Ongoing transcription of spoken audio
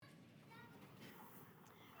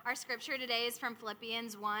Our scripture today is from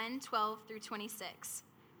Philippians 1:12 through 26.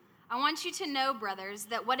 I want you to know, brothers,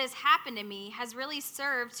 that what has happened to me has really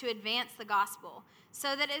served to advance the gospel,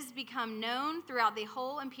 so that it has become known throughout the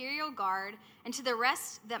whole imperial guard and to the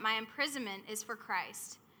rest that my imprisonment is for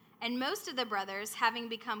Christ. And most of the brothers, having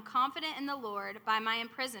become confident in the Lord by my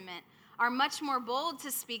imprisonment, are much more bold to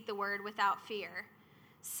speak the word without fear.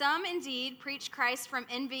 Some indeed preach Christ from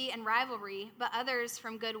envy and rivalry, but others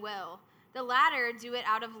from goodwill. The latter do it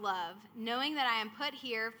out of love, knowing that I am put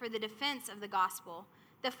here for the defense of the gospel.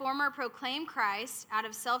 The former proclaim Christ out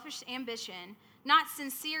of selfish ambition, not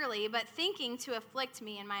sincerely, but thinking to afflict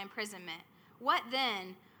me in my imprisonment. What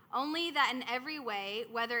then? Only that in every way,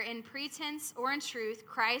 whether in pretense or in truth,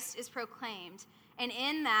 Christ is proclaimed, and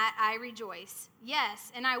in that I rejoice.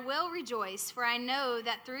 Yes, and I will rejoice, for I know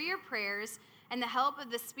that through your prayers and the help of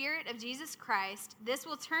the Spirit of Jesus Christ, this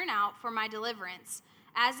will turn out for my deliverance,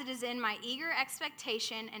 as it is in my eager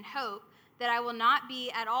expectation and hope that I will not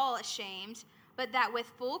be at all ashamed, but that with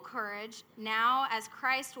full courage, now as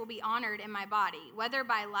Christ will be honored in my body, whether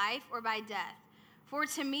by life or by death. For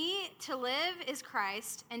to me to live is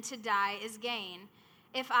Christ, and to die is gain.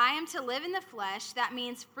 If I am to live in the flesh, that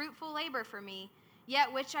means fruitful labor for me,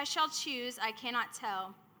 yet which I shall choose I cannot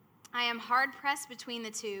tell. I am hard pressed between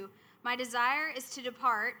the two. My desire is to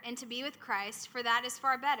depart and to be with Christ, for that is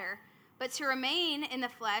far better. But to remain in the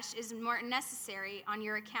flesh is more necessary on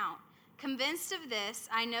your account. Convinced of this,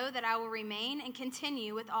 I know that I will remain and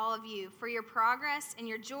continue with all of you for your progress and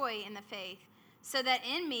your joy in the faith, so that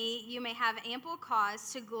in me you may have ample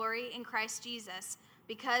cause to glory in Christ Jesus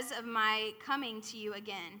because of my coming to you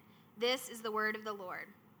again. This is the word of the Lord.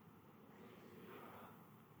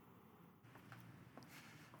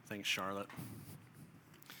 Thanks, Charlotte.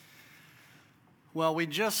 Well, we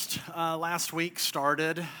just last week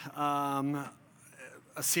started a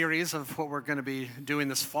series of what we're going to be doing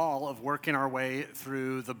this fall of working our way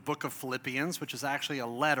through the book of Philippians, which is actually a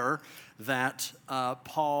letter that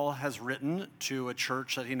Paul has written to a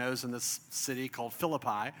church that he knows in this city called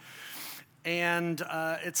Philippi. And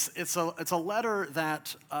it's a letter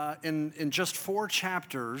that in just 4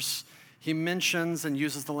 chapters, he mentions and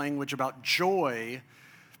uses the language about joy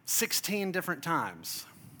 16 different times.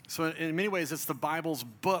 So in many ways, it's the Bible's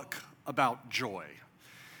book about joy.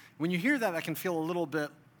 When you hear that, that can feel a little bit,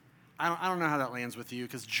 I don't know how that lands with you,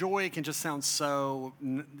 because joy can just sound so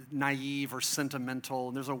naive or sentimental.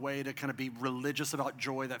 And there's a way to kind of be religious about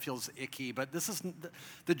joy that feels icky. But this is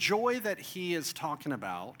the joy that he is talking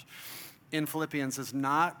about in Philippians is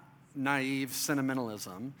not naive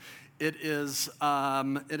sentimentalism. It is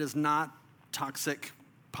not toxic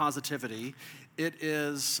positivity. It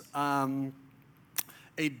is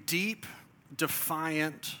a deep,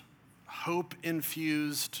 defiant,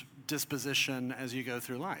 hope-infused disposition as you go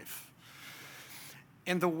through life.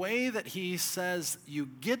 And the way that he says you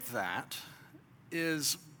get that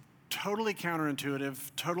is totally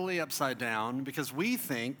counterintuitive, totally upside down, because we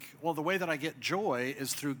think, well, the way that I get joy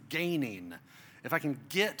is through gaining. If I can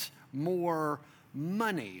get more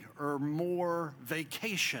money or more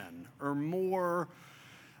vacation or more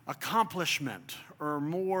accomplishment or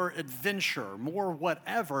more adventure, more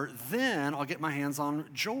whatever, then I'll get my hands on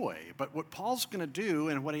joy. But what Paul's going to do,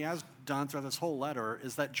 and what he has done throughout this whole letter,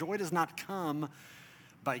 is that joy does not come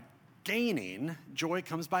by gaining. Joy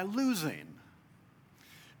comes by losing.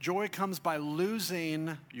 Joy comes by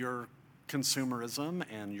losing your consumerism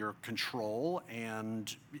and your control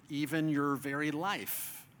and even your very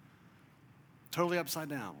life. Totally upside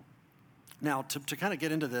down. Now, to kind of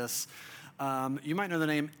get into this, you might know the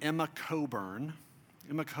name Emma Coburn.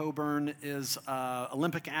 Emma Coburn is an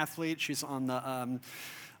Olympic athlete. She's on the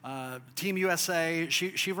Team USA.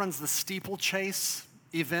 She runs the steeplechase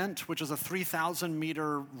event, which is a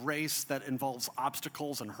 3,000-meter race that involves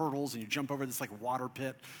obstacles and hurdles, and you jump over this like water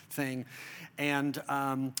pit thing. And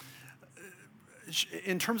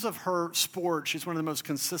in terms of her sport, she's one of the most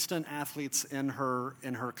consistent athletes in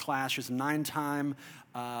her class. She's a 9-time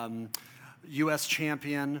U.S.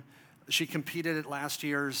 champion. She competed at last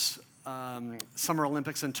year's Summer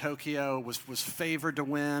Olympics in Tokyo, was favored to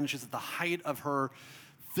win. She's at the height of her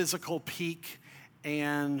physical peak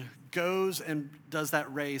and goes and does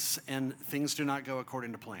that race, and things do not go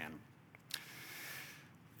according to plan.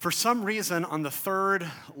 For some reason, on the 3rd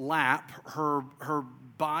lap, her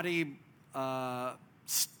body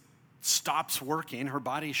stops working. Her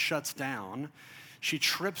body shuts down. She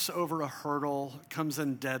trips over a hurdle, comes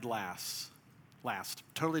in dead last.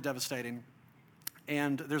 Totally devastating.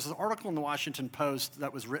 And there's an article in the Washington Post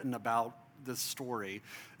that was written about this story.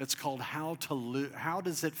 It's called How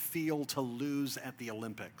Does It Feel to Lose at the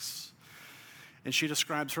Olympics? And she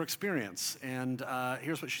describes her experience. And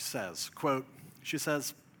here's what she says. Quote, she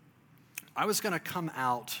says, I was going to come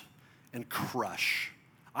out and crush.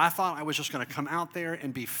 I thought I was just going to come out there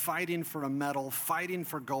and be fighting for a medal, fighting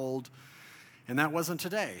for gold. And that wasn't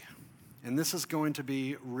today. And this is going to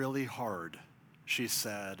be really hard, she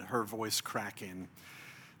said, her voice cracking.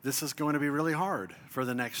 This is going to be really hard for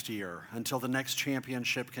the next year until the next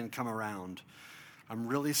championship can come around. I'm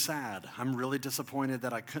really sad. I'm really disappointed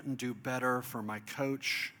that I couldn't do better for my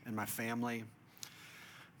coach and my family.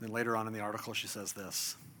 Then later on in the article, she says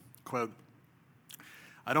this, quote,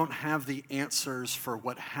 I don't have the answers for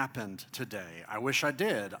what happened today. I wish I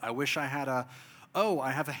did. I wish I had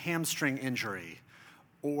I have a hamstring injury,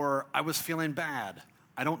 or I was feeling bad.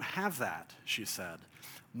 I don't have that, she said.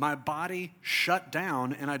 My body shut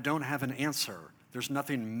down and I don't have an answer. There's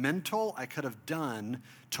nothing mental I could have done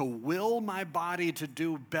to will my body to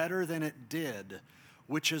do better than it did,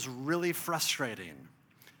 which is really frustrating.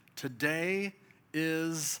 Today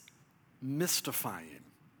is mystifying.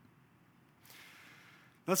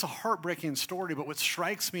 That's a heartbreaking story, but what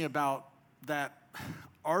strikes me about that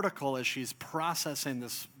article as she's processing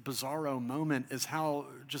this bizarro moment is how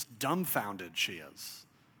just dumbfounded she is.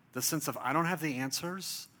 The sense of, I don't have the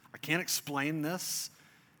answers. I can't explain this.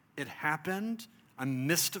 It happened. I'm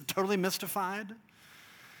totally mystified.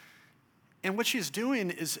 And what she's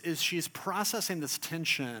doing is she's processing this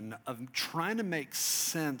tension of trying to make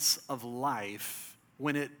sense of life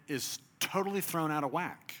when it is totally thrown out of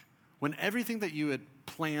whack. When everything that you had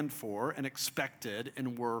planned for and expected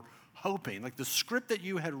and were hoping, like the script that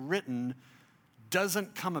you had written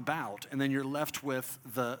doesn't come about, and then you're left with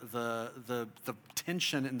the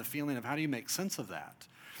tension and the feeling of how do you make sense of that,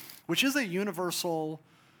 which is a universal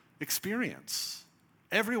experience.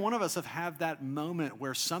 Every one of us have had that moment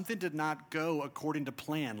where something did not go according to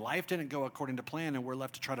plan. Life didn't go according to plan, and we're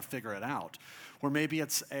left to try to figure it out. Or maybe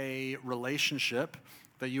it's a relationship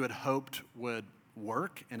that you had hoped would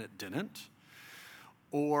work, and it didn't.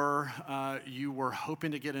 Or you were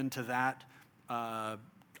hoping to get into that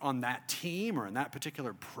on that team or in that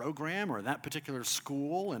particular program or in that particular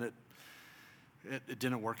school, and it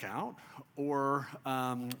didn't work out. Or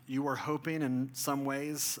you were hoping in some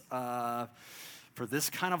ways for this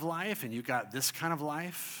kind of life, and you got this kind of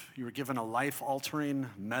life. You were given a life-altering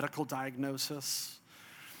medical diagnosis.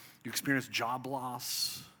 You experienced job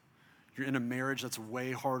loss. You're in a marriage that's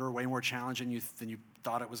way harder, way more challenging than you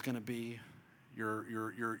thought it was going to be.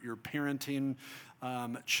 You're parenting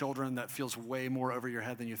children that feels way more over your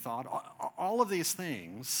head than you thought. All of these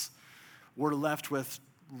things, we're left with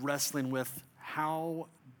wrestling with how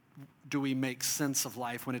do we make sense of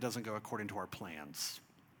life when it doesn't go according to our plans.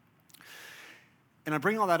 And I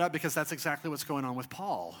bring all that up because that's exactly what's going on with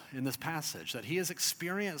Paul in this passage, that he has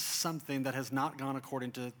experienced something that has not gone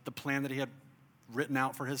according to the plan that he had written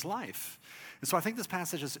out for his life. And so I think this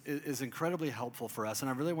passage is incredibly helpful for us,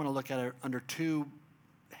 and I really want to look at it under two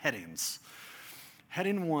headings.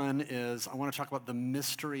 Heading one is I want to talk about the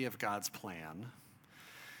mystery of God's plan.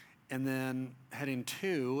 And then heading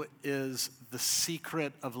two is the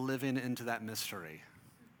secret of living into that mystery.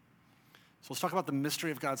 So let's talk about the mystery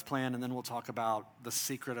of God's plan, and then we'll talk about the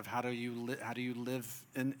secret of how do you live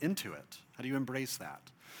into it? How do you embrace that?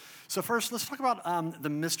 So first, let's talk about the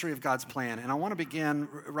mystery of God's plan. And I want to begin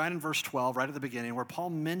right in verse 12, right at the beginning, where Paul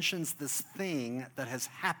mentions this thing that has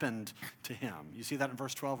happened to him. You see that in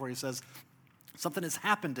verse 12 where he says, something has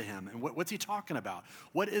happened to him. And what's he talking about?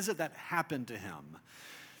 What is it that happened to him?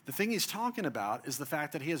 The thing he's talking about is the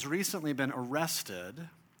fact that he has recently been arrested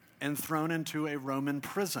and thrown into a Roman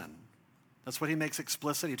prison. That's what he makes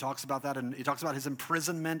explicit. He talks about that, and he talks about his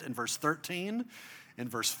imprisonment in verse 13, in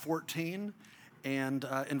verse 14, and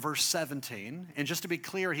in verse 17. And just to be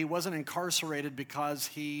clear, he wasn't incarcerated because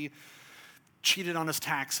he cheated on his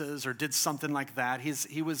taxes or did something like that.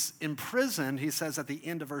 He was imprisoned, he says at the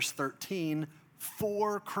end of verse 13,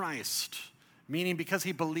 for Christ, meaning because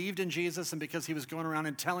he believed in Jesus and because he was going around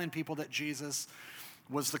and telling people that Jesus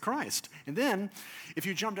was the Christ. And then, if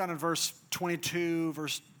you jump down in verse 22,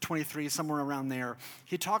 verse 23, somewhere around there,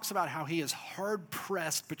 he talks about how he is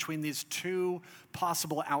hard-pressed between these two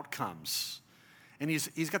possible outcomes. And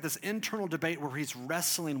he's got this internal debate where he's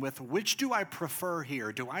wrestling with, which do I prefer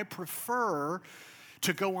here? Do I prefer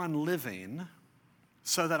to go on living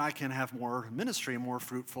so that I can have more ministry, more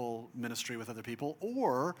fruitful ministry with other people?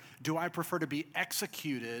 Or do I prefer to be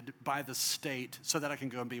executed by the state so that I can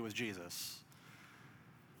go and be with Jesus?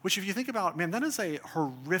 Which, if you think about, man, that is a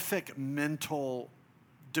horrific mental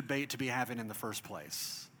debate to be having in the first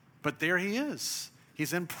place. But there he is.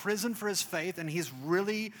 He's in prison for his faith, and he's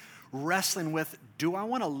really wrestling with, do I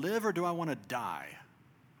want to live or do I want to die?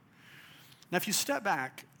 Now, if you step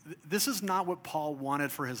back, this is not what Paul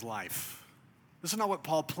wanted for his life. This is not what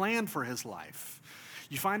Paul planned for his life.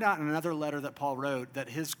 You find out in another letter that Paul wrote that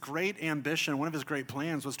his great ambition, one of his great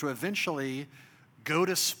plans, was to eventually go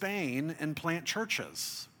to Spain and plant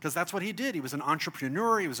churches, because that's what he did. He was an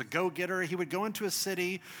entrepreneur. He was a go-getter. He would go into a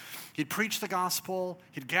city. He'd preach the gospel.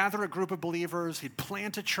 He'd gather a group of believers. He'd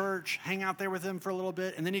plant a church, hang out there with them for a little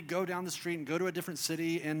bit, and then he'd go down the street and go to a different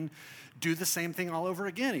city and do the same thing all over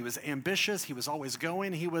again. He was ambitious. He was always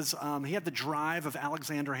going. He had the drive of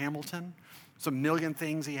Alexander Hamilton. It's a million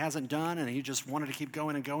things he hasn't done, and he just wanted to keep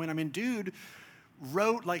going and going. I mean, dude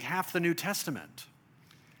wrote like half the New Testament.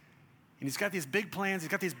 And he's got these big plans,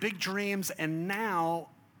 he's got these big dreams, and now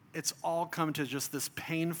it's all come to just this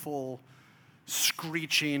painful,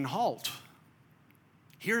 screeching halt.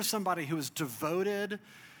 Here's somebody who is devoted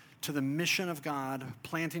to the mission of God,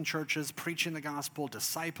 planting churches, preaching the gospel,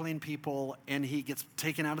 discipling people, and he gets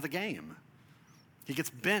taken out of the game. He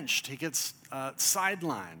gets benched, he gets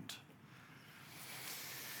sidelined.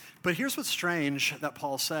 But here's what's strange that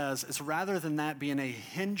Paul says is rather than that being a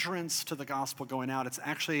hindrance to the gospel going out, it's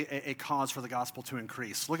actually a cause for the gospel to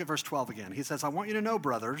increase. Look at verse 12 again. He says, I want you to know,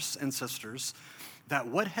 brothers and sisters, that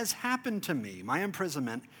what has happened to me, my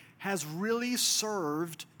imprisonment, has really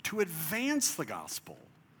served to advance the gospel.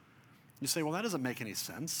 You say, well, that doesn't make any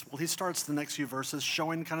sense. Well, he starts the next few verses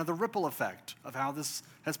showing kind of the ripple effect of how this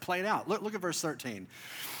has played out. Look at verse 13.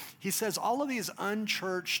 He says, all of these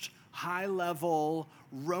unchurched, high-level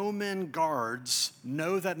Roman guards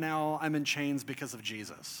know that now I'm in chains because of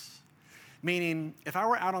Jesus. Meaning, if I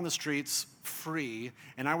were out on the streets free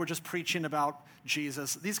and I were just preaching about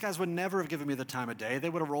Jesus, these guys would never have given me the time of day. They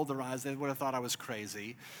would have rolled their eyes. They would have thought I was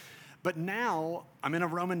crazy. But now I'm in a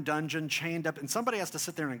Roman dungeon chained up, and somebody has to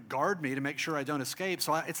sit there and guard me to make sure I don't escape.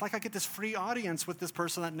 So it's like I get this free audience with this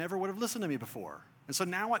person that never would have listened to me before. And so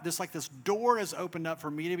now this door is opened up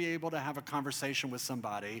for me to be able to have a conversation with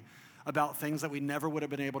somebody about things that we never would have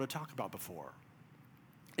been able to talk about before.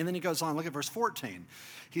 And then he goes on, look at verse 14.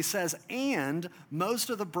 He says, and most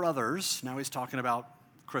of the brothers, now he's talking about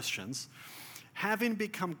Christians, having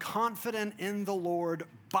become confident in the Lord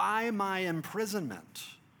by my imprisonment,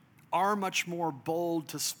 are much more bold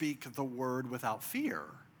to speak the word without fear.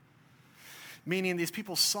 Meaning these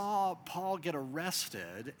people saw Paul get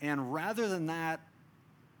arrested, and rather than that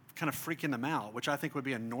kind of freaking them out, which I think would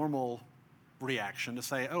be a normal reaction to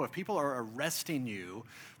say, oh, if people are arresting you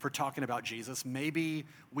for talking about Jesus, maybe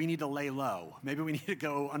we need to lay low. Maybe we need to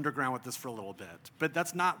go underground with this for a little bit. But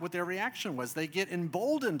that's not what their reaction was. They get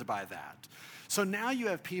emboldened by that. So now you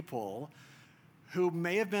have people who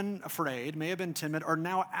may have been afraid, may have been timid, are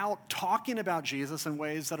now out talking about Jesus in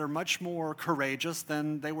ways that are much more courageous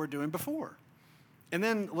than they were doing before. And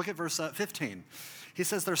then look at verse 15. He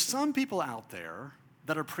says, there's some people out there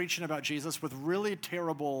that are preaching about Jesus with really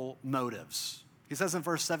terrible motives. He says in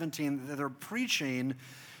verse 17 that they're preaching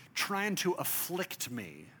trying to afflict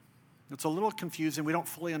me. It's a little confusing. We don't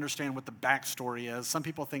fully understand what the backstory is. Some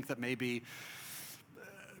people think that maybe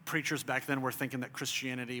preachers back then were thinking that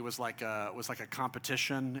Christianity was like a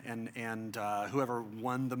competition, and whoever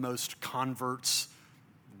won the most converts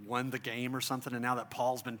won the game or something, and now that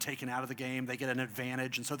Paul's been taken out of the game, they get an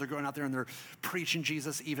advantage, and so they're going out there and they're preaching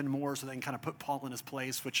Jesus even more so they can kind of put Paul in his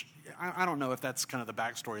place, which I don't know if that's kind of the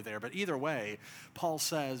backstory there, but either way, Paul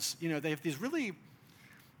says, they have these really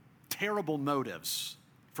terrible motives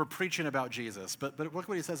for preaching about Jesus, but look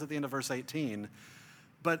what he says at the end of verse 18.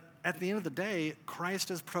 But at the end of the day,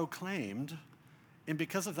 Christ is proclaimed, and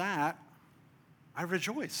because of that, I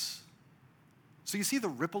rejoice. So you see the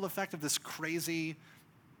ripple effect of this crazy,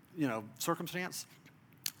 circumstance?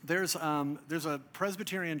 There's a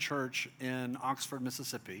Presbyterian church in Oxford,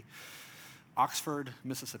 Mississippi. I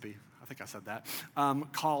think I said that,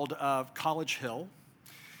 called College Hill.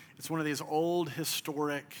 It's one of these old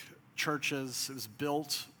historic churches. It was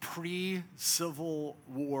built pre-Civil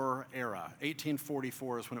War era.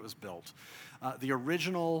 1844 is when it was built. The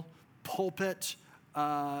original pulpit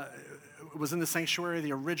was in the sanctuary.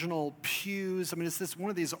 The original pews. I mean, it's one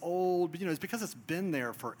of these old. It's because it's been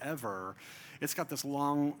there forever. It's got this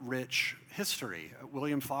long, rich history.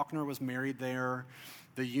 William Faulkner was married there.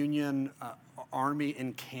 The Union Army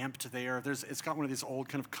encamped there. It's got one of these old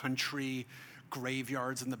kind of country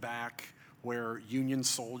graveyards in the back where Union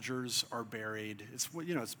soldiers are buried. It's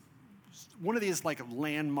one of these like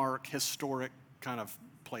landmark historic kind of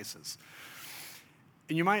places.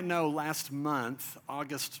 And you might know last month,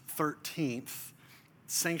 August 13th,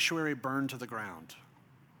 sanctuary burned to the ground.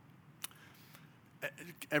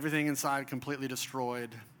 Everything inside completely destroyed.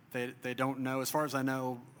 They don't know, as far as I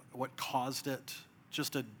know, what caused it.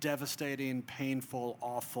 Just a devastating, painful,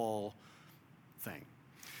 awful thing.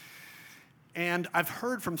 And I've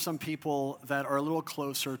heard from some people that are a little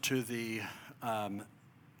closer to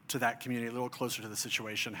to that community, a little closer to the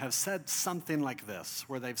situation, have said something like this,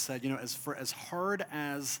 where they've said, as hard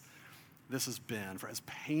as this has been, for as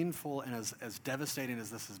painful and as devastating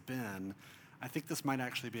as this has been, I think this might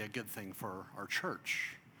actually be a good thing for our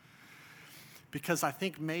church. Because I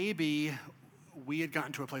think maybe we had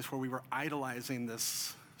gotten to a place where we were idolizing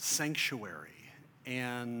this sanctuary,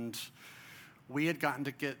 and we had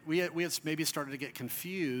maybe started to get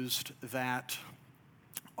confused that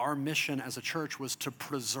our mission as a church was to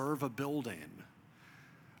preserve a building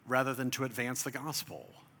rather than to advance the gospel.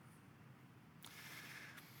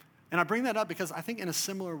 And I bring that up because I think in a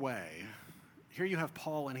similar way, here you have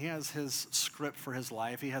Paul, and he has his script for his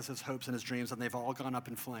life. He has his hopes and his dreams, and they've all gone up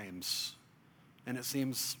in flames. And it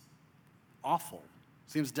seems awful,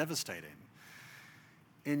 seems devastating.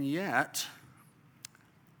 And yet,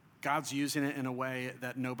 God's using it in a way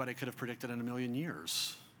that nobody could have predicted in a million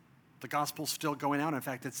years. The gospel's still going out. In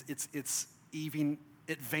fact, it's even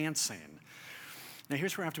advancing. Now,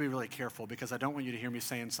 here's where I have to be really careful, because I don't want you to hear me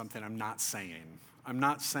saying something I'm not saying. I'm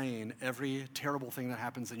not saying every terrible thing that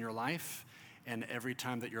happens in your life and every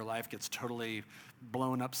time that your life gets totally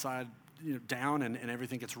blown upside down and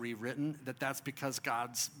everything gets rewritten, that's because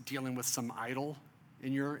God's dealing with some idol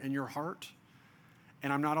in your heart.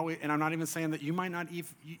 And I'm not even saying that you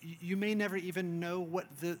may never even know what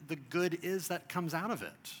the good is that comes out of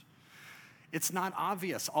it. It's not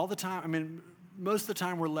obvious all the time. I mean, most of the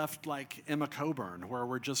time we're left like Emma Coburn, where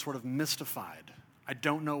we're just sort of mystified. I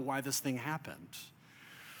don't know why this thing happened.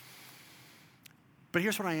 But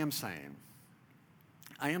here's what I am saying.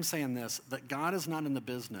 I am saying this, that God is not in the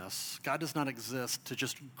business. God does not exist to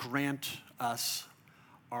just grant us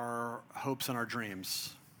our hopes and our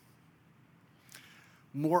dreams.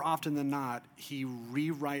 More often than not, he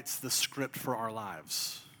rewrites the script for our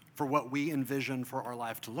lives, for what we envision for our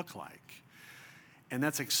life to look like. And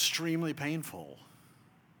that's extremely painful.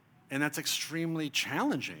 And that's extremely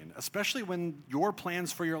challenging, especially when your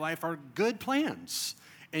plans for your life are good plans.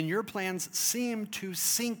 And your plans seem to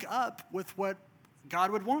sync up with what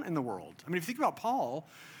God would want in the world. I mean, if you think about Paul,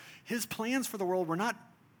 his plans for the world were not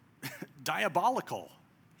diabolical.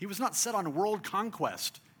 He was not set on world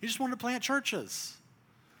conquest. He just wanted to plant churches.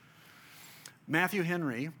 Matthew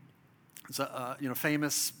Henry is a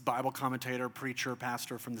famous Bible commentator, preacher,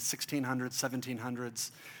 pastor from the 1600s,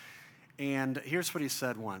 1700s. And here's what he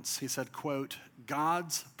said once. He said, quote,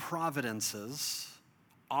 "God's providences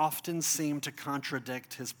often seem to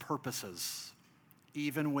contradict his purposes,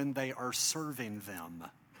 even when they are serving them."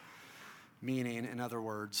 Meaning, in other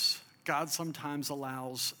words, God sometimes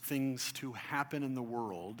allows things to happen in the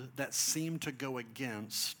world that seem to go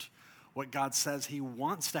against what God says he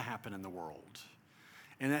wants to happen in the world.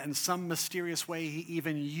 And in some mysterious way, he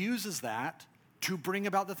even uses that to bring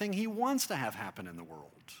about the thing he wants to have happen in the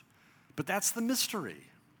world. But that's the mystery.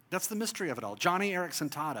 That's the mystery of it all. Johnny Erickson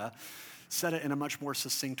Tada said it in a much more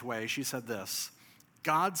succinct way. She said this: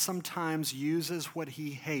 God sometimes uses what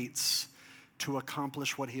he hates to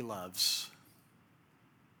accomplish what he loves.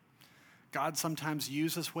 God sometimes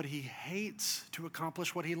uses what he hates to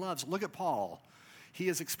accomplish what he loves. Look at Paul. He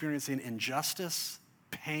is experiencing injustice,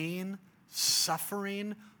 pain,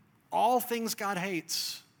 suffering, all things God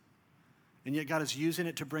hates. And yet God is using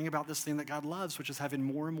it to bring about this thing that God loves, which is having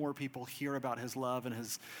more and more people hear about his love and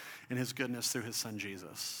his goodness through his son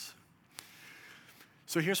Jesus.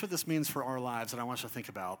 So here's what this means for our lives that I want you to think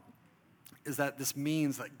about, is that this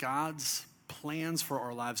means that God's plans for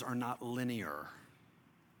our lives are not linear.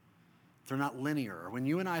 They're not linear. When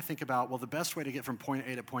you and I think about, well, the best way to get from point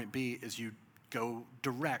A to point B is you go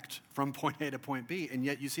direct from point A to point B, and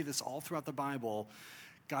yet you see this all throughout the Bible.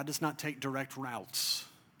 God does not take direct routes.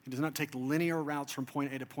 He does not take linear routes from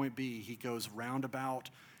point A to point B. He goes roundabout,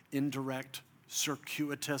 indirect,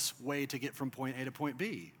 circuitous way to get from point A to point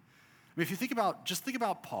B. I mean, if you think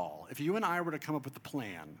about Paul. If you and I were to come up with a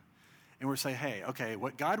plan and we're to say, hey, okay,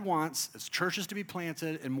 what God wants is churches to be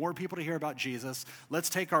planted and more people to hear about Jesus. Let's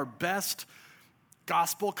take our best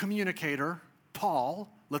gospel communicator, Paul.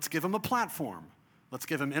 Let's give him a platform. Let's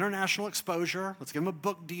give him international exposure. Let's give him a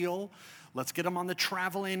book deal. Let's get him on the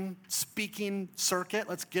traveling, speaking circuit.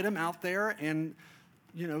 Let's get him out there and,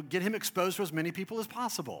 get him exposed to as many people as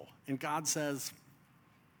possible. And God says,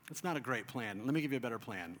 it's not a great plan. Let me give you a better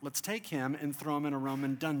plan. Let's take him and throw him in a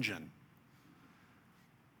Roman dungeon.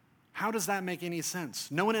 How does that make any sense?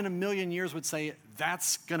 No one in a million years would say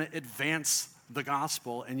that's going to advance the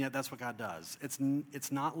gospel, and yet that's what God does.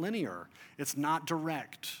 It's not linear. It's not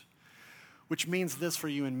direct, which means this for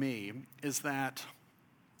you and me, is that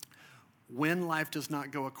when life does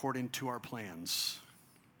not go according to our plans,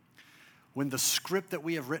 when the script that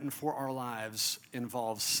we have written for our lives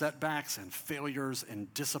involves setbacks and failures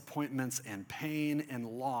and disappointments and pain and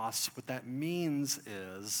loss, what that means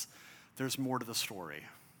is there's more to the story.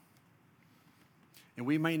 And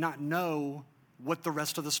we may not know what the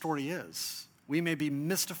rest of the story is. We may be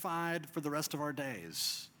mystified for the rest of our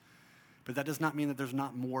days, but that does not mean that there's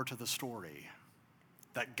not more to the story.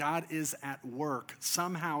 That God is at work,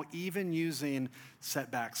 somehow even using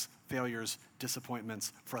setbacks, failures,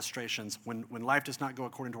 disappointments, frustrations, when life does not go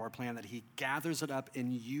according to our plan, that he gathers it up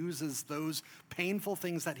and uses those painful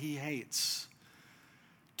things that he hates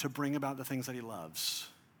to bring about the things that he loves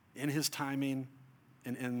in his timing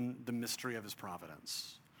and in the mystery of his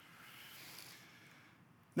providence.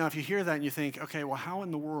 Now, if you hear that and you think, okay, well, how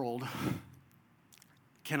in the world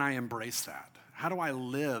can I embrace that? How do I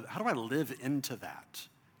live into that?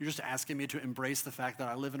 You're just asking me to embrace the fact that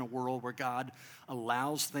I live in a world where God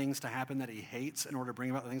allows things to happen that he hates in order to bring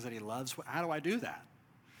about the things that he loves. How do I do that?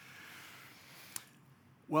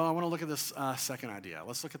 Well, I want to look at this second idea.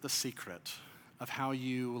 Let's look at the secret of how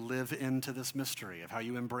you live into this mystery, of how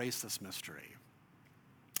you embrace this mystery.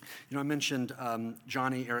 You know, I mentioned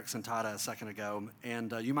Joni Eareckson Tada a second ago,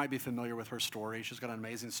 and you might be familiar with her story. She's got an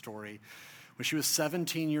amazing story. When she was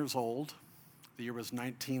 17 years old, the year was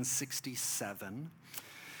 1967,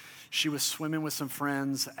 she was swimming with some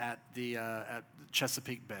friends at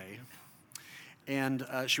Chesapeake Bay, and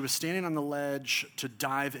she was standing on the ledge to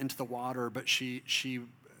dive into the water, but she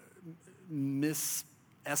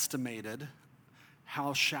misestimated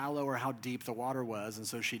how shallow or how deep the water was, and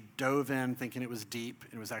so she dove in thinking it was deep,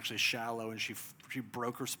 and it was actually shallow, and she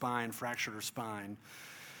broke her spine, fractured her spine.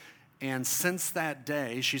 And since that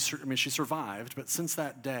day, she survived, but since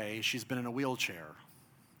that day, she's been in a wheelchair,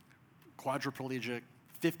 quadriplegic,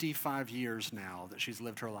 55 years now that she's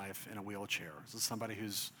lived her life in a wheelchair. This is somebody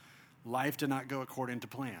whose life did not go according to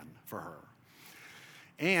plan for her.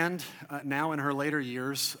 And now in her later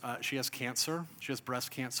years, she has cancer. She has breast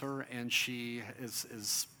cancer, and she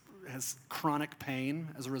has chronic pain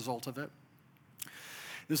as a result of it.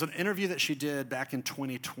 There's an interview that she did back in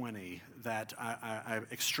 2020 that I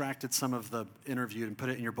extracted some of the interview and put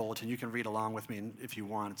it in your bulletin. You can read along with me if you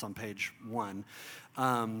want. It's on page 1.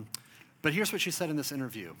 But here's what she said in this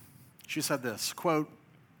interview. She said this, quote,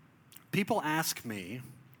 "People ask me,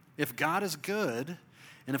 if God is good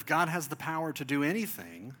and if God has the power to do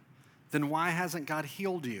anything, then why hasn't God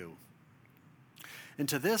healed you? And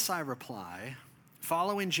to this I reply,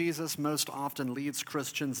 following Jesus most often leads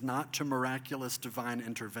Christians not to miraculous divine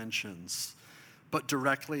interventions, but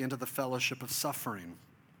directly into the fellowship of suffering.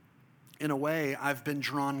 In a way, I've been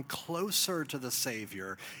drawn closer to the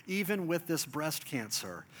Savior, even with this breast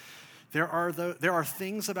cancer. There are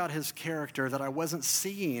things about his character that I wasn't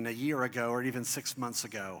seeing a year ago or even 6 months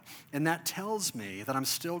ago, and that tells me that I'm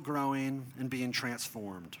still growing and being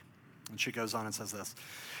transformed." And she goes on and says this,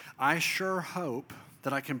 "I sure hope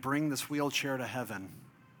that I can bring this wheelchair to heaven.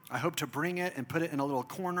 I hope to bring it and put it in a little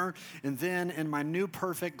corner, and then in my new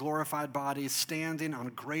perfect glorified body, standing on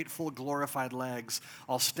grateful glorified legs,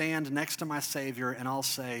 I'll stand next to my Savior and I'll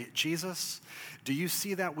say, 'Jesus, do you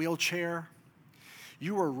see that wheelchair?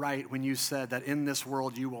 You were right when you said that in this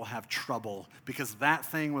world you will have trouble, because that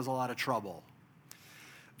thing was a lot of trouble.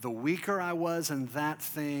 The weaker I was in that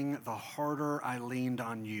thing, the harder I leaned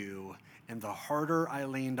on you. And the harder I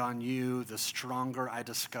leaned on you, the stronger I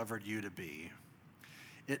discovered you to be.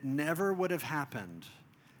 It never would have happened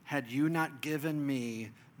had you not given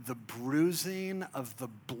me the bruising of the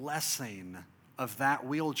blessing of that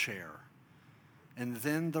wheelchair. And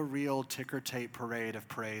then the real ticker tape parade of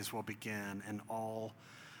praise will begin, and all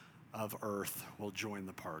of earth will join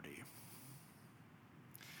the party.'"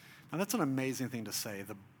 Now that's an amazing thing to say.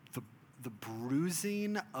 The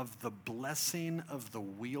bruising of the blessing of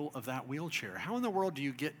that wheelchair. How in the world do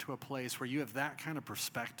you get to a place where you have that kind of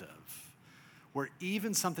perspective, where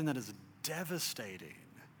even something that is devastating,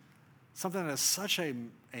 something that is such a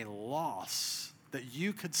loss, that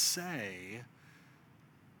you could say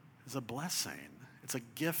is a blessing? It's a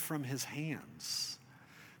gift from his hands.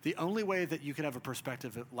 The only way that you could have a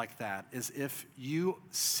perspective like that is if you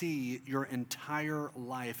see your entire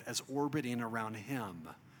life as orbiting around him,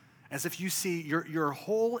 as if you see your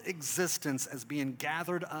whole existence as being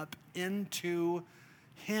gathered up into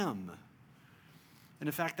him. And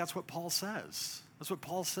in fact, that's what Paul says. That's what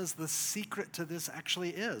Paul says the secret to this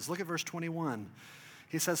actually is. Look at verse 21.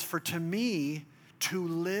 He says, "For to me, to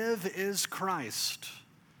live is Christ,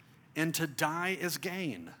 and to die is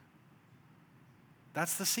gain."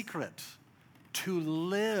 That's the secret. To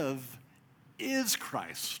live is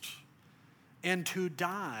Christ, and to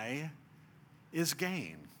die is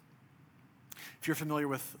gain. If you're familiar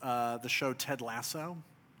with the show Ted Lasso,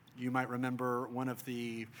 you might remember one of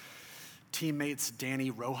the teammates,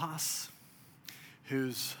 Danny Rojas,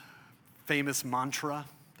 whose famous mantra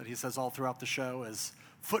that he says all throughout the show is,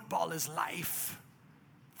 "Football is life.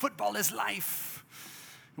 Football is life."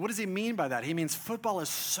 What does he mean by that? He means football is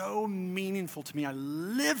so meaningful to me. I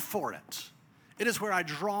live for it. It is where I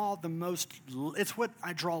draw it's what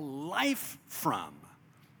I draw life from.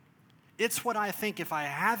 It's what I think if I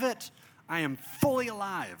have it, I am fully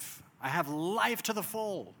alive. I have life to the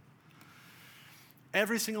full.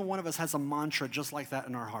 Every single one of us has a mantra just like that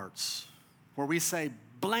in our hearts, where we say,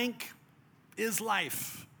 blank is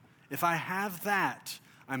life. If I have that,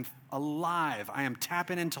 I'm alive. I am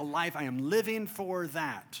tapping into life. I am living for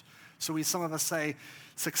that. So some of us say,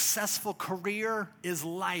 successful career is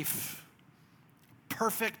life.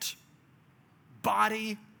 Perfect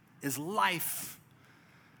body is life.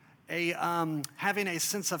 Having a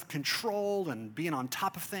sense of control and being on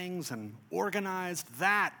top of things and organized,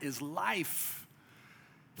 that is life.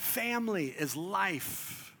 Family is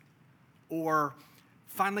life. Or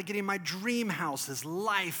finally getting my dream house is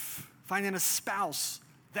life. Finding a spouse,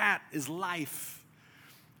 that is life.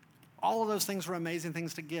 All of those things are amazing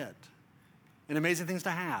things to get and amazing things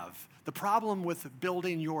to have. The problem with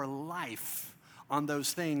building your life on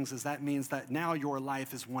those things is that means that now your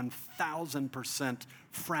life is 1,000%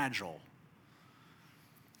 fragile.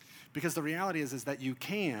 Because the reality is that you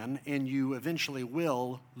can and you eventually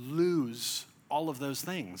will lose all of those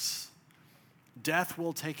things. Death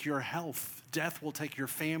will take your health. Death will take your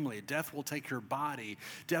family. Death will take your body.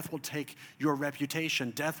 Death will take your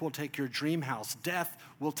reputation. Death will take your dream house. Death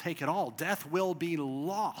will take it all. Death will be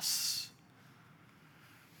loss.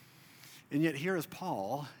 And yet here is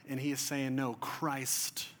Paul, and he is saying, no,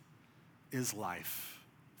 Christ is life.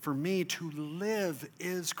 For me, to live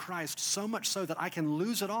is Christ, so much so that I can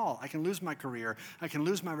lose it all. I can lose my career. I can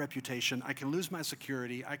lose my reputation. I can lose my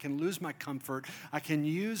security. I can lose my comfort. I can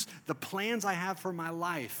use the plans I have for my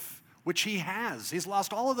life, which he has. He's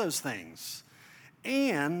lost all of those things.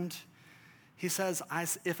 And he says,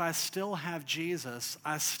 if I still have Jesus,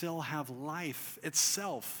 I still have life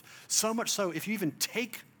itself. So much so, if you even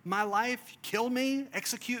take my life, kill me,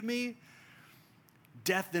 execute me,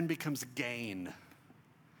 death then becomes gain.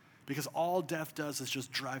 Because all death does is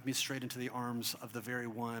just drive me straight into the arms of the very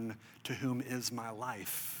one to whom is my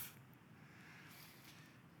life.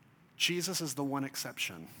 Jesus is the one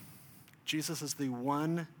exception. Jesus is the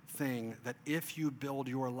one thing that if you build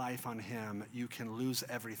your life on him, you can lose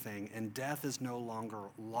everything. And death is no longer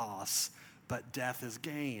loss, but death is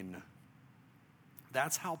gain.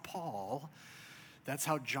 That's how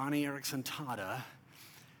Johnny Erickson Tada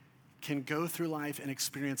can go through life and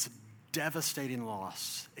experience devastating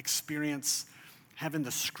loss, experience having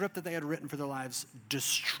the script that they had written for their lives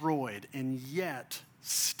destroyed, and yet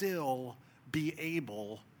still be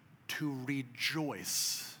able to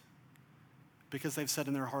rejoice because they've said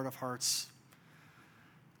in their heart of hearts,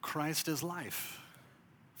 Christ is life.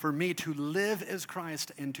 For me, to live is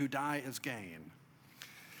Christ and to die is gain.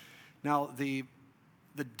 Now, the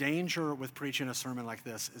danger with preaching a sermon like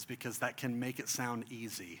this is because that can make it sound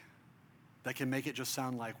easy. That can make it just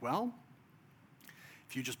sound like, well,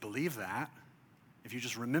 if you just believe that, if you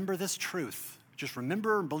just remember this truth, just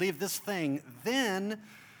remember and believe this thing, then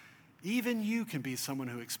even you can be someone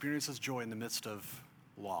who experiences joy in the midst of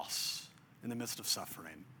loss, in the midst of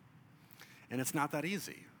suffering. And it's not that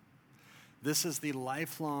easy. This is the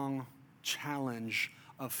lifelong challenge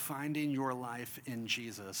of finding your life in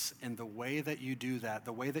Jesus. And the way that you do that,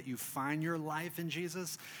 the way that you find your life in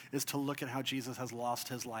Jesus, is to look at how Jesus has lost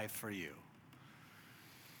his life for you.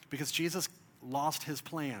 Because Jesus lost his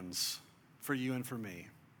plans for you and for me.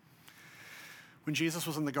 When Jesus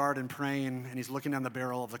was in the garden praying and he's looking down the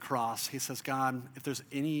barrel of the cross, he says, God, if there's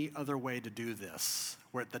any other way to do this,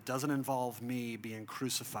 that doesn't involve me being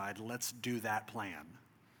crucified, let's do that plan.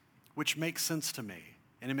 Which makes sense to me.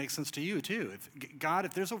 And it makes sense to you too. God,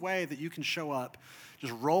 if there's a way that you can show up,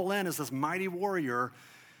 just roll in as this mighty warrior,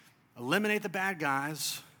 eliminate the bad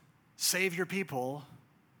guys, save your people,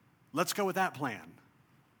 let's go with that plan.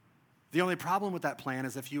 The only problem with that plan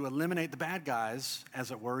is if you eliminate the bad guys,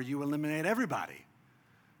 as it were, you eliminate everybody.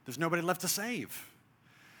 There's nobody left to save.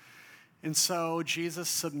 And so Jesus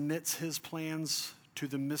submits his plans to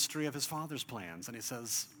the mystery of his Father's plans. And he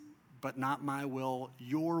says, but not my will,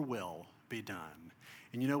 your will be done.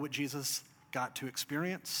 And you know what Jesus got to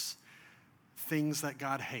experience? Things that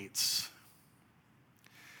God hates.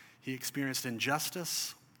 He experienced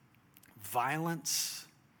injustice, violence,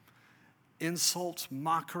 insult,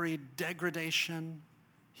 mockery, degradation.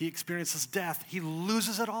 He experiences death. He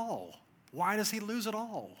loses it all. Why does he lose it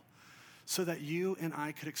all? So that you and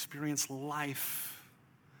I could experience life.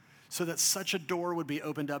 So that such a door would be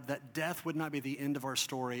opened up that death would not be the end of our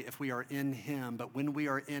story if we are in him. But when we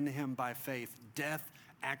are in him by faith, death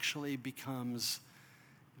actually becomes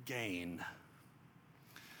gain.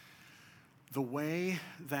 The way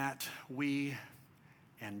that we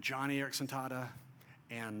and Johnny Erickson Tada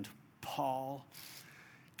and Paul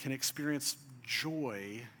can experience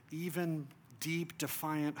joy, even deep,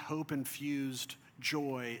 defiant, hope-infused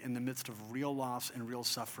joy in the midst of real loss and real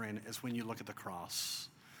suffering, is when you look at the cross.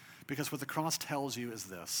 Because what the cross tells you is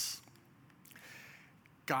this: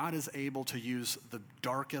 God is able to use the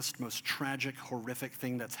darkest, most tragic, horrific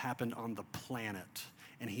thing that's happened on the planet,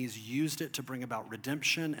 and he's used it to bring about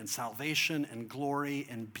redemption and salvation and glory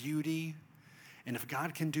and beauty. And if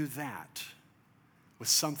God can do that with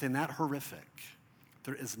something that horrific,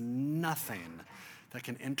 there is nothing that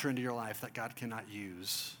can enter into your life that God cannot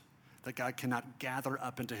use, that God cannot gather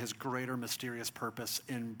up into his greater mysterious purpose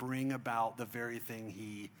and bring about the very thing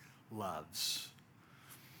he loves.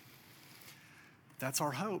 That's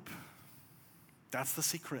our hope. That's the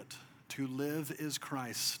secret. To live is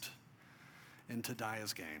Christ, and to die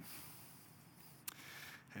is gain.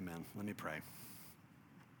 Amen. Let me pray.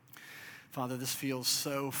 Father, this feels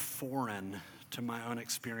so foreign to my own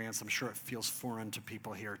experience. I'm sure it feels foreign to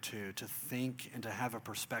people here too, to think and to have a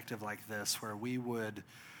perspective like this where we would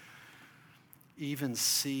even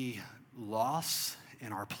see loss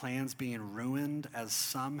and our plans being ruined as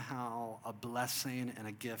somehow a blessing and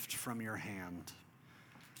a gift from your hand.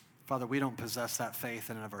 Father, we don't possess that faith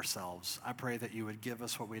in and of ourselves. I pray that you would give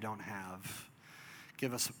us what we don't have.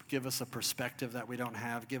 Give us a perspective that we don't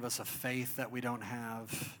have. Give us a faith that we don't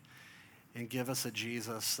have. And give us a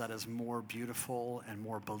Jesus that is more beautiful and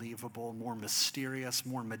more believable, more mysterious,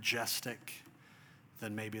 more majestic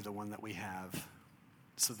than maybe the one that we have.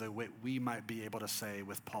 So that we might be able to say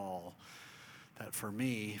with Paul that for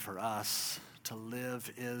me, for us, to live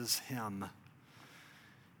is him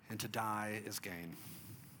and to die is gain.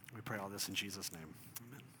 We pray all this in Jesus' name.